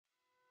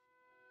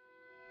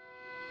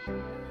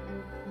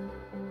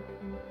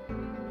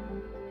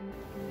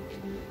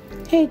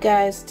Hey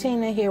guys,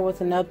 Tina here with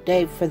an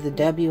update for the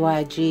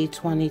WIG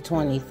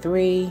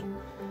 2023.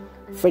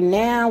 For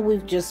now,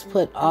 we've just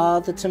put all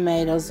the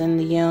tomatoes in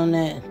the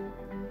unit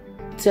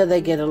till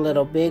they get a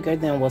little bigger,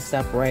 then we'll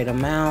separate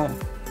them out.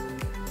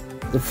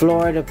 The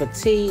Florida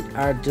Petite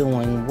are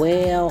doing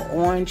well.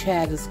 Orange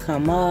Hat has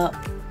come up.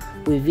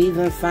 We've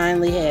even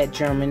finally had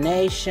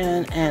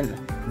germination and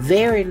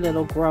very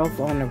little growth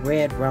on the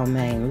red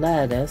romaine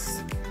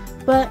lettuce,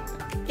 but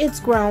it's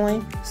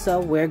growing, so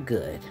we're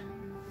good.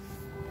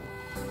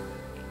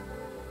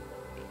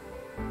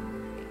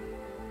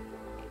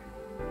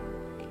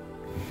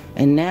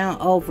 And now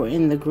over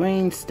in the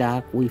green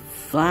stock, we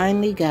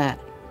finally got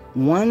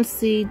one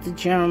seed to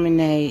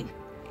germinate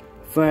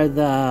for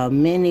the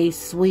mini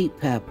sweet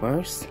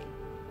peppers.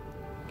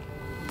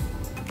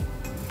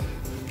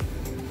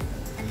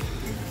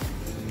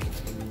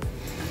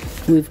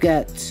 We've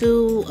got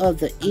two of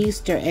the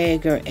Easter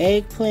egg or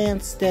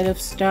eggplants that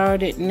have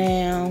started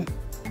now.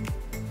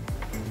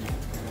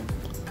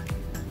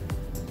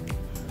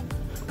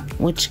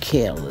 Which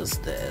kale is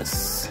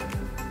this?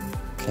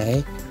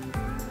 Okay.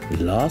 We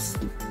lost,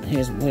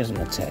 where's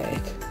my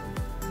tag?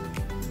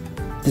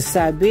 The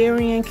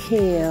Siberian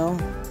kale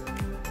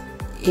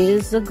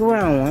is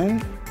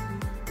a-growing.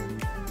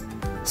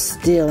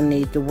 Still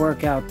need to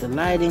work out the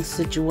lighting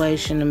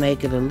situation to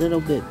make it a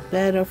little bit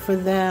better for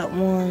that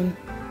one.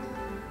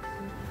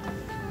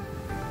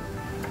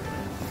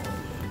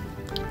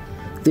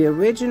 The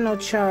original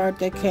chard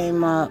that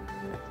came up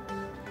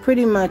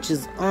pretty much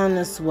is on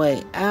its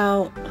way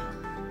out,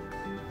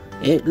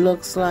 it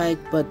looks like,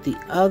 but the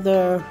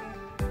other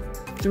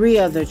 3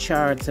 other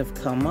chards have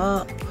come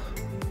up.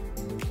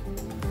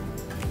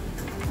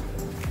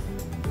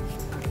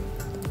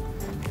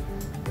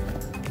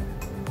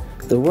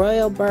 The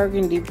Royal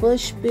Burgundy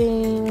bush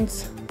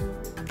beans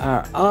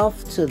are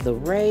off to the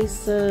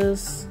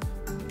races.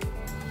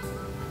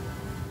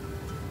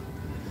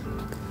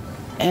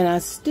 And I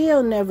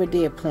still never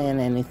did plant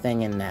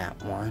anything in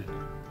that one.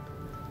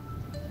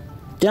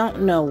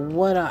 Don't know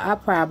what, I'll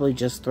probably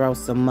just throw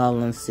some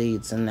mullein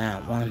seeds in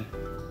that one.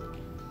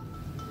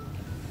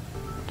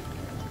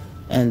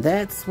 And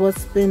that's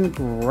what's been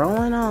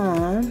growing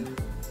on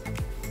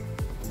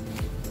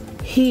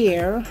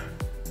here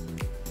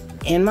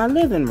in my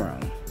living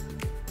room.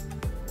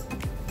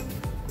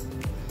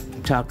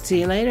 Talk to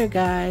you later,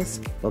 guys.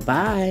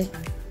 Bye-bye.